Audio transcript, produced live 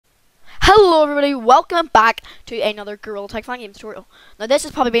Hello everybody, welcome back to another Gorilla Tag fan game tutorial. Now this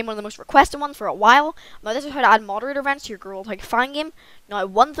has probably been one of the most requested ones for a while. Now this is how to add moderator events to your Gorilla Tag fan game. Now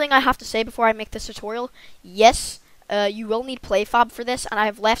one thing I have to say before I make this tutorial, yes, you will need PLAYFAB for this, and I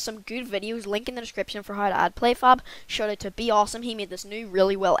have left some good videos, link in the description for how to add PLAYFAB. Shout out to bawesome, he made this new,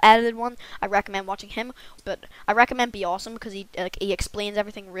 really well edited one. I recommend watching him, but I recommend bawesome because he explains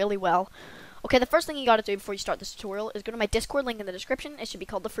everything really well. Okay, the first thing you gotta do before you start this tutorial is go to my Discord link in the description. It should be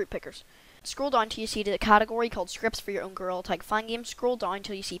called the Fruit Pickers. Scroll down till you see the category called Scripts for your own Gorilla Tag fan game. Scroll down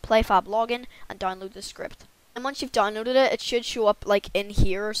till you see PLAYFAB login and download the script. And once you've downloaded it, it should show up like in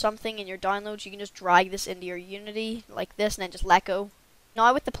here or something in your downloads. You can just drag this into your Unity like this and then just let go.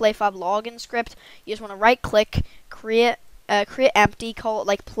 Now with the PLAYFAB login script, you just want to right click, create empty, call it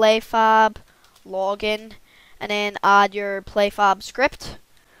like PLAYFAB login, and then add your PLAYFAB script.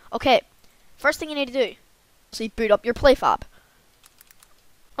 Okay. First thing you need to do is boot up your PLAYFAB.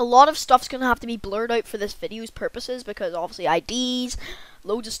 A lot of stuff's going to have to be blurred out for this video's purposes because obviously IDs,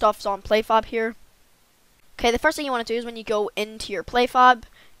 loads of stuff's on PLAYFAB here. Okay, the first thing you want to do is when you go into your PLAYFAB,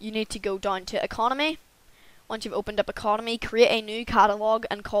 you need to go down to Economy. Once you've opened up Economy, create a new catalog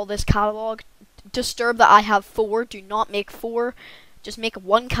and call this catalog. Disturb that I have 4, do not make 4. Just make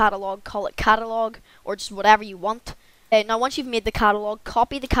one catalog, call it catalog, or just whatever you want. Now once you've made the catalog,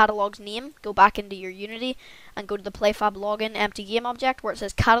 copy the catalog's name, go back into your Unity, and go to the PLAYFAB login empty game object where it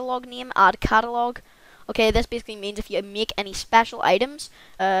says catalog name, add catalog. Okay, this basically means if you make any special items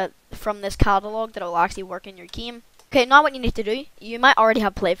from this catalog that will actually work in your game. Okay, now what you need to do, you might already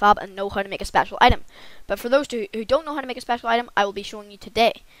have PLAYFAB and know how to make a special item, but for those who don't know how to make a special item, I will be showing you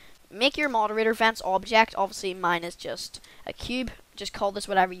today. Make your moderator events object. Obviously mine is just a cube, just call this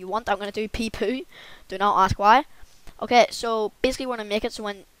whatever you want. I'm going to do poo, do not ask why. Okay, so basically we want to make it so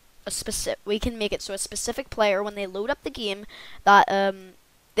when we can make it so a specific player, when they load up the game, that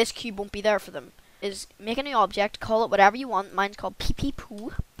this cube won't be there for them. Is make a new object, call it whatever you want. Mine's called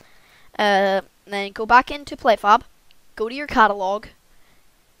poo. Then go back into PLAYFAB, go to your catalog,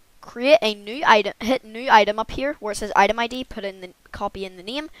 create a new item, hit new item up here where it says item ID, put in the copy in the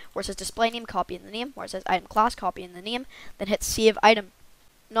name, where it says display name, copy in the name, where it says item class, copy in the name, then hit save item.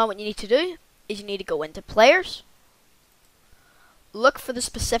 Now what you need to do is you need to go into players. Look for the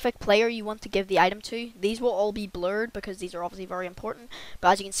specific player you want to give the item to. These will all be blurred because these are obviously very important. But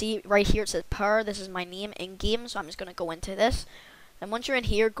as you can see right here it says per. This is my name in game, so I'm just going to go into this. And once you're in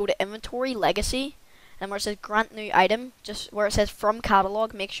here, go to inventory, legacy, and where it says grant new item, just where it says from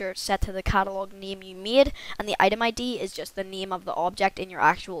catalog, make sure it's set to the catalog name you made, and the item ID is just the name of the object in your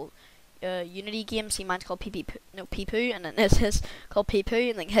actual Unity game. See, mine's called poo, and then this is called poo,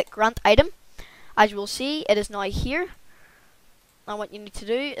 and then hit grant item. As you will see, it is now here. Now what you need to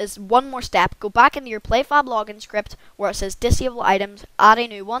do is one more step. Go back into your PLAYFAB login script where it says disable items, add a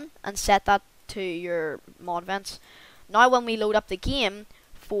new one, and set that to your mod events. Now when we load up the game,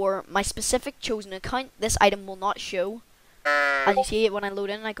 for my specific chosen account, this item will not show. As you see, when I load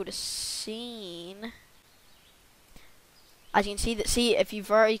in and I go to scene, as you can see, if you've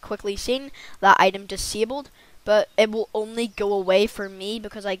very quickly seen, that item disabled, but it will only go away for me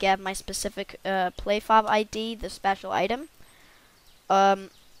because I gave my specific PLAYFAB ID, the special item.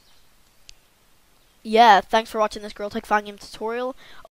 Yeah, thanks for watching this Gorilla Tag fan game tutorial.